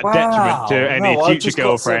at Wow. detriment to any No, I've future just got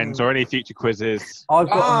girlfriends some- or any future quizzes. I've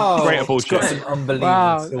got, Oh, Greater I've bullshit. got some unbelievable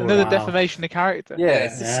Wow, stories. another Wow. defamation of character. Yeah,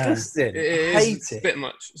 it's Yeah. disgusting. It I is hate it's a it. bit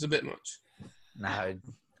much. It's a bit much. No,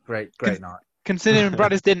 great night. Considering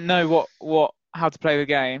Bradders didn't know how to play the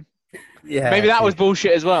game, Yeah, maybe that was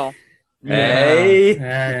bullshit as well. Hey,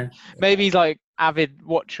 Yeah. Maybe he's like avid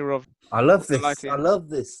watcher of... I love this. like it. I love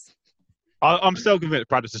this. I'm still convinced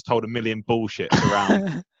Bradders has told a million bullshits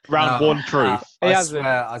around No, one truth. He I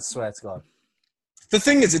hasn't. swear to God. The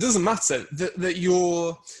thing is, it doesn't matter that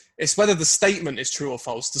you're. It's whether the statement is true or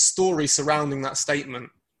false. The story surrounding that statement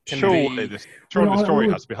can Surely be. surely Well, the story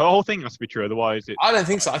I- has to be. The whole thing has to be true, otherwise it. I don't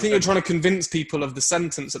think so. I think you're trying to convince people of the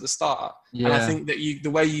sentence at the start, and I Yeah. think that the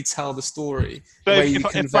way you tell the story, So the way if, you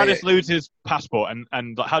if convey Bradders it. loses his passport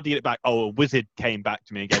and like, how do you get it back? Oh, a wizard came back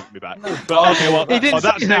to me and gave it me back. No, But okay, well, He didn't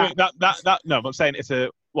that's say that. No, I'm saying it's a.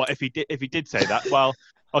 Well, if he did say that, well,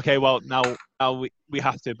 okay, well now we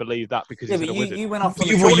have to believe that because Yeah, he's but a wizard. you went off on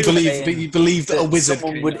You, the what you truth believe, saying but you believe that a wizard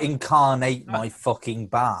someone came would back. incarnate my fucking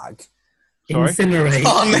bag. Sorry? Incinerate.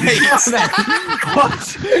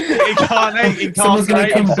 Incarnate. Someone's going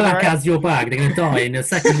to come back as your bag. They're going to die in a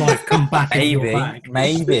second life, come back as your bag.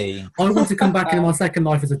 Maybe. I want to come back in my second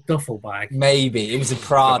life as a duffel bag. Maybe. It was a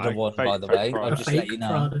Prada Fake- one, fake- by the fake way. Prada. I'll A just let fake you know.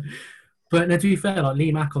 Prada. But no, to be fair, like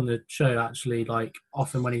Lee Mack on the show, actually, like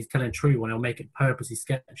often when he's telling the truth, he'll make it purposely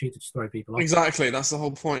sketchy to just throw people off. Exactly, that's the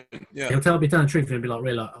whole point. Yeah. He'll telling the truth and he'll be like,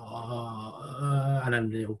 really, like, oh, and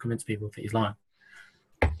then he'll convince people that he's lying.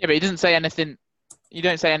 Yeah, but he doesn't say anything. You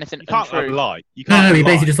don't say anything You can't untrue. lie. You can't No, he lie.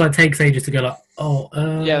 basically just like takes ages to go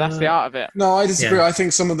like, Yeah, that's the art of it. No, I disagree. Yeah. I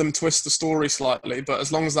think some of them twist the story slightly, but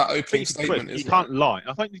as long as that opening Twist. statement You is can't lie.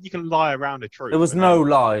 I think you can lie around a truth. There was but no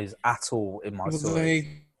lies at all in my Well,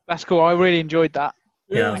 story. That's cool. I really enjoyed that.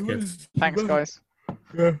 yeah, that's good. Thanks, guys.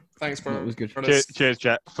 Thanks, bro. That was good. Cheers,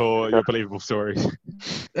 Jet, for your believable stories.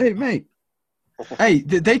 Hey, mate. Hey,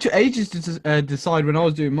 they took ages to decide when I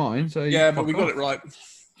was doing mine. So Yeah, but we got it right.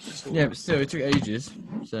 Yeah, but still, it took ages.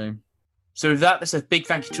 So So with that's a big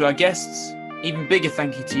thank you to our guests. Even bigger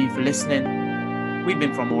thank you to you for listening. We've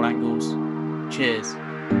been From All Angles. Cheers.